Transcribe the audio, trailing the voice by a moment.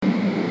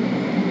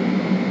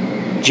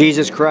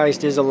Jesus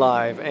Christ is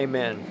alive.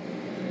 Amen.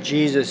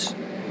 Jesus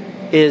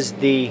is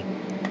the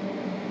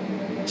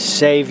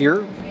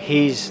Savior.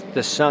 He's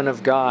the Son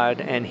of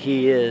God, and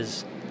He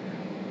is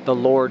the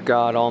Lord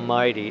God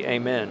Almighty.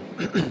 Amen.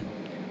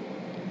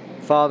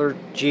 Father,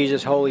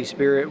 Jesus, Holy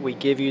Spirit, we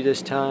give you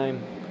this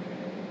time.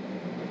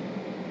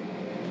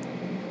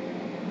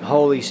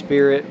 Holy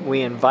Spirit,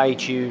 we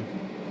invite you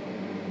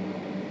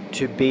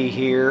to be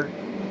here.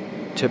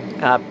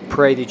 I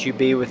pray that you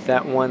be with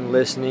that one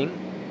listening.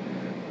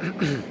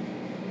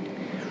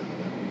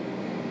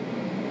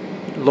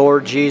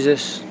 Lord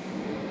Jesus,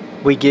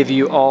 we give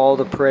you all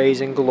the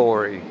praise and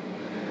glory.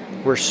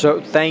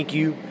 Thank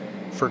you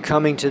for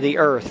coming to the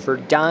earth, for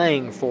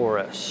dying for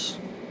us,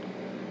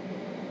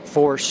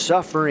 for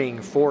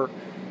suffering, for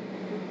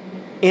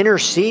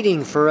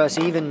interceding for us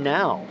even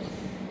now.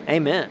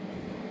 Amen.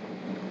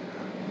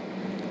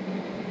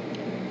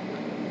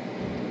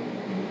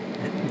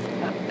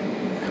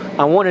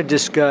 I want to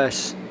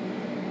discuss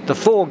the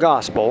full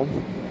gospel,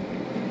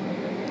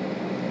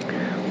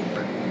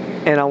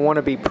 and I want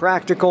to be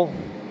practical.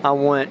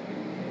 I'm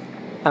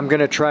going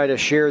to try to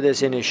share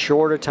this in as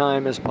short a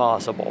time as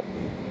possible.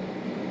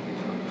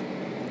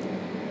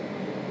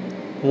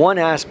 One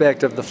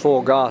aspect of the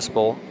full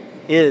gospel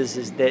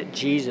is that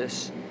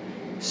Jesus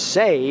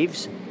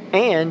saves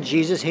and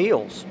Jesus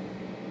heals.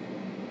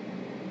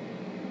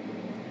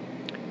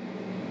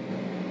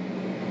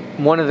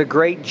 One of the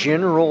great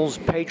generals,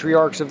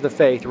 patriarchs of the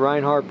faith,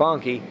 Reinhard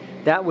Bonnke,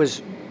 that was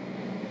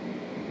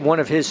one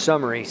of his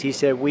summaries. He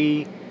said,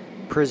 we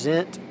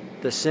present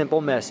the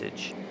simple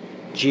message: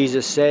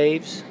 Jesus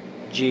saves,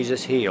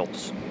 Jesus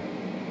heals.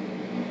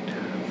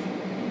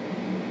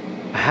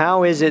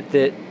 How is it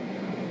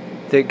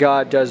that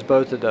God does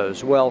both of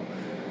those? Well,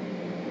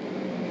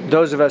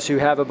 those of us who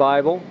have a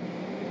Bible,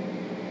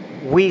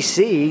 we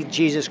see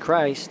Jesus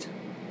Christ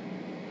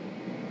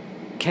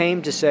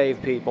came to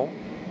save people.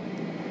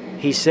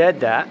 He said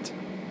that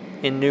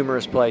in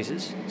numerous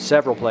places,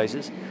 several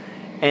places.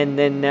 And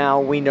then now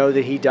we know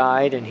that He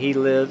died and He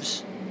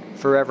lives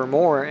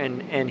forevermore,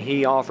 and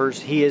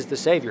He is the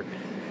Savior.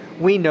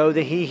 We know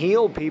that He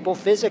healed people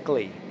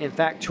physically. In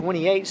fact,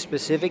 28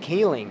 specific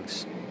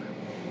healings.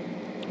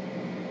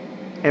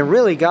 And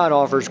really, God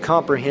offers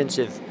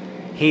comprehensive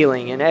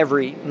healing in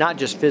not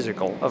just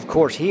physical. Of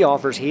course, He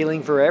offers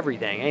healing for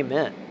everything.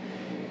 Amen.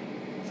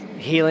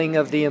 Healing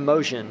of the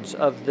emotions,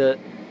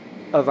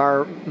 of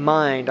our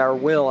mind, our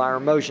will, our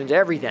emotions,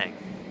 everything.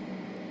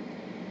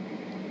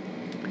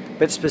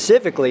 But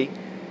specifically,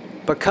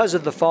 because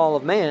of the fall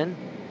of man,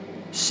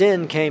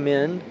 sin came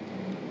in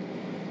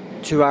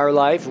to our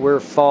life. We're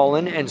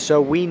fallen, and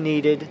so we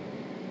need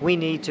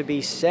to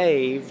be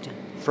saved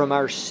from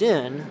our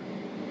sin.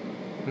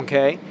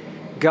 Okay?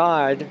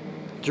 God,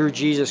 through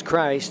Jesus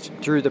Christ,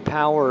 through the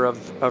power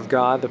of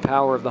God, the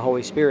power of the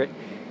Holy Spirit,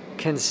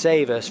 can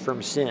save us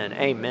from sin.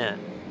 Amen.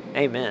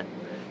 Amen.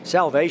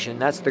 Salvation,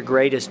 that's the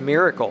greatest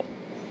miracle.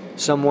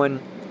 Someone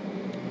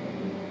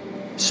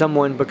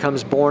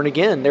becomes born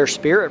again. Their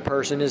spirit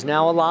person is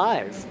now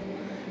alive.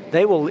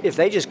 They will, if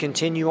they just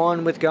continue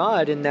on with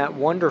God in that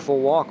wonderful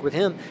walk with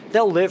Him,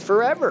 they'll live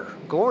forever.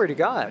 Glory to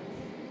God.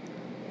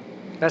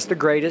 That's the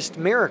greatest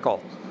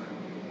miracle.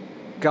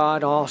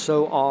 God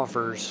also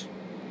offers,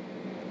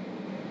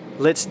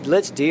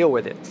 let's deal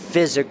with it.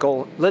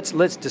 Physical,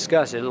 let's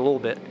discuss it a little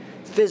bit.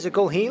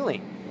 Physical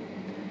healing.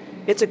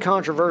 It's a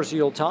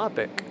controversial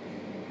topic,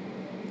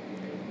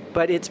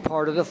 but it's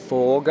part of the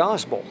full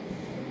gospel.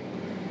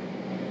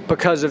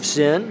 Because of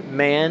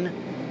sin,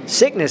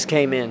 sickness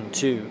came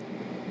into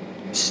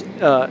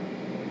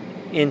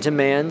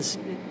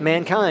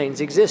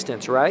mankind's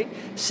existence, right?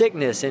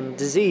 Sickness and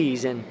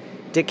disease and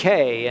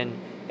decay, and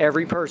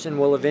every person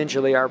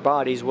our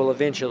bodies will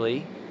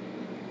eventually,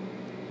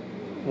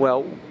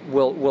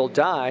 will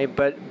die,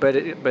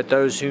 but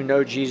those who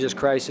know Jesus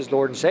Christ as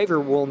Lord and Savior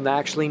will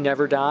actually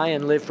never die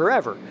and live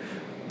forever.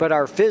 But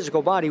our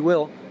physical body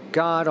will.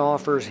 God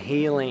offers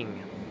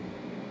healing.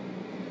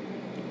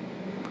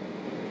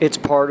 It's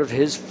part of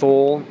His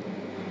full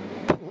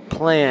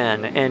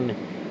plan and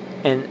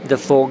the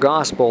full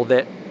gospel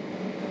and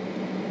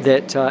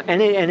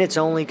it's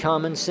only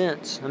common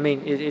sense. I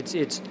mean,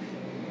 it's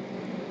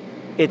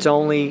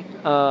only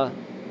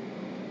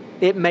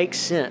it makes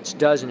sense,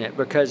 doesn't it?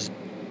 Because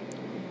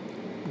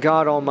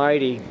God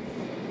Almighty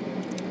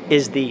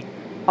is the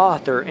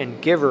author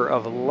and giver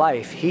of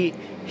life.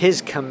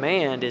 His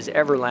command is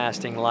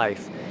everlasting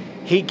life.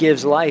 He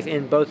gives life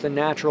in both the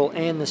natural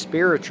and the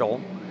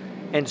spiritual,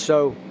 and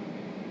so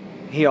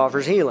He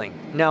offers healing.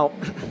 Now,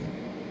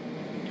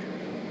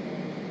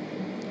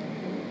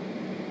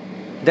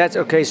 that's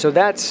okay. So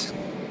that's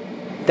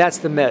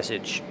the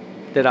message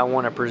that I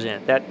want to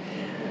present. But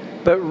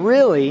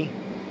really,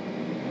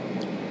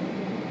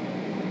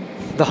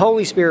 the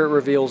Holy Spirit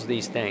reveals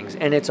these things,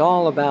 and it's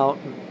all about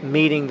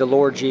meeting the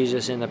Lord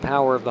Jesus in the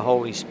power of the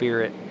Holy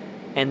Spirit,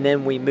 and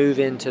then we move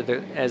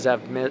into as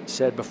I've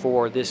said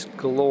before, this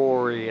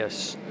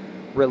glorious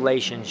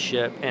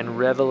relationship and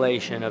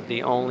revelation of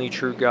the only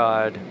true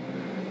God.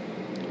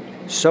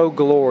 So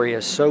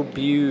glorious, so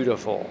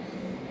beautiful.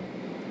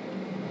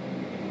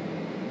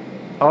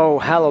 Oh,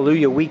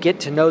 hallelujah. We get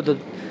to know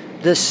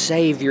the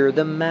Savior,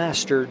 the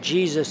Master,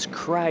 Jesus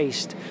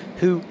Christ,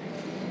 who,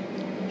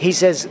 he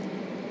says,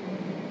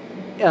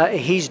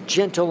 he's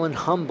gentle and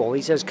humble.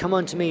 He says, come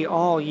unto me,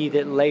 all ye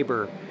that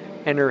labor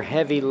and are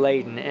heavy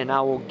laden, and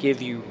I will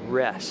give you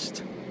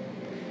rest.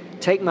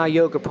 Take my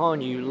yoke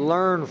upon you,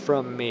 learn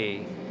from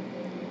me,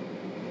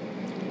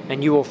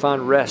 and you will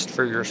find rest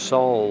for your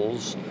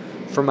souls.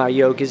 For my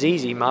yoke is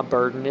easy, my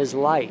burden is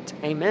light.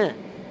 Amen.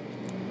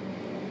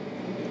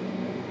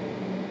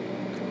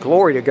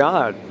 Glory to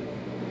God.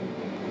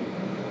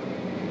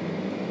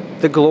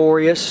 The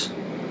glorious,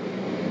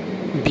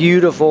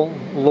 beautiful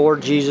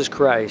Lord Jesus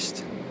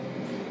Christ.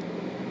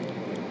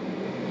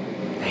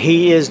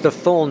 He is the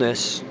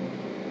fullness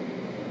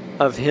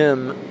of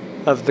Him,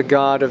 of the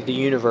God of the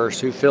universe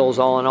who fills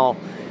all in all.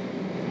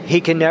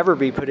 He can never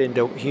be put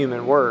into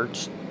human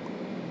words.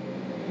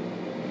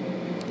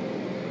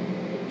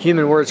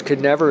 Human words could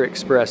never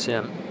express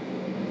Him.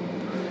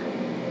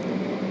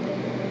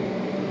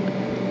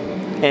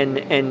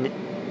 And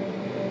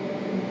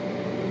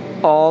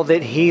all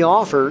that He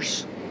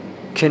offers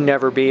can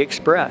never be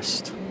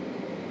expressed.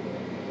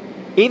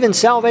 Even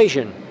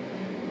salvation,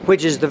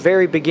 which is the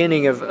very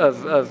beginning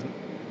of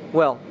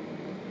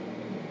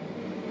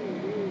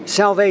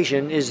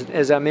salvation is,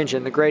 as I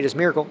mentioned, the greatest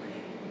miracle.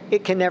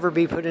 It can never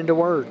be put into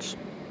words.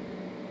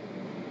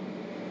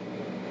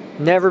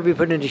 Never be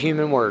put into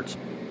human words.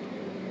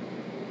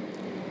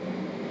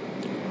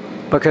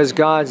 Because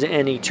God's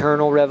an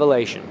eternal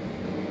revelation.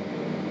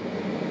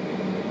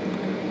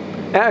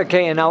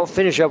 Okay, and I'll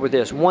finish up with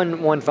this.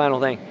 One final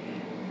thing.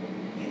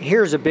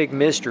 Here's a big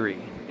mystery,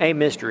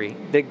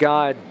 that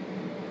God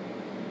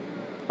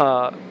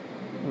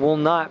will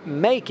not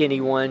make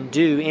anyone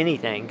do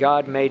anything.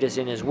 God made us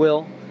in His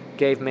will,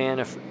 gave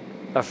man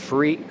a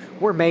free,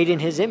 we're made in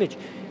His image,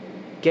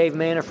 gave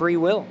man a free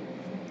will.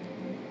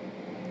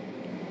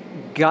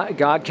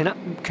 God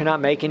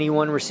cannot make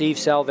anyone receive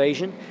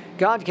salvation.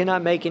 God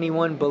cannot make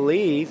anyone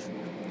believe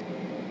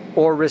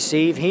or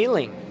receive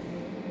healing.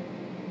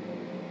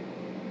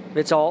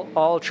 It's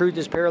all truth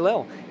is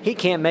parallel. He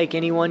can't make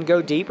anyone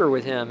go deeper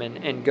with Him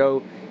and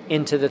go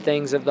into the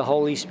things of the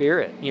Holy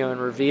Spirit,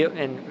 and reveal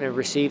and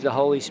receive the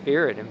Holy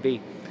Spirit and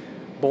be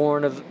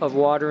born of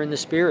water and the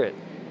Spirit.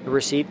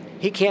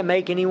 He can't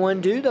make anyone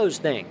do those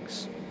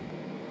things.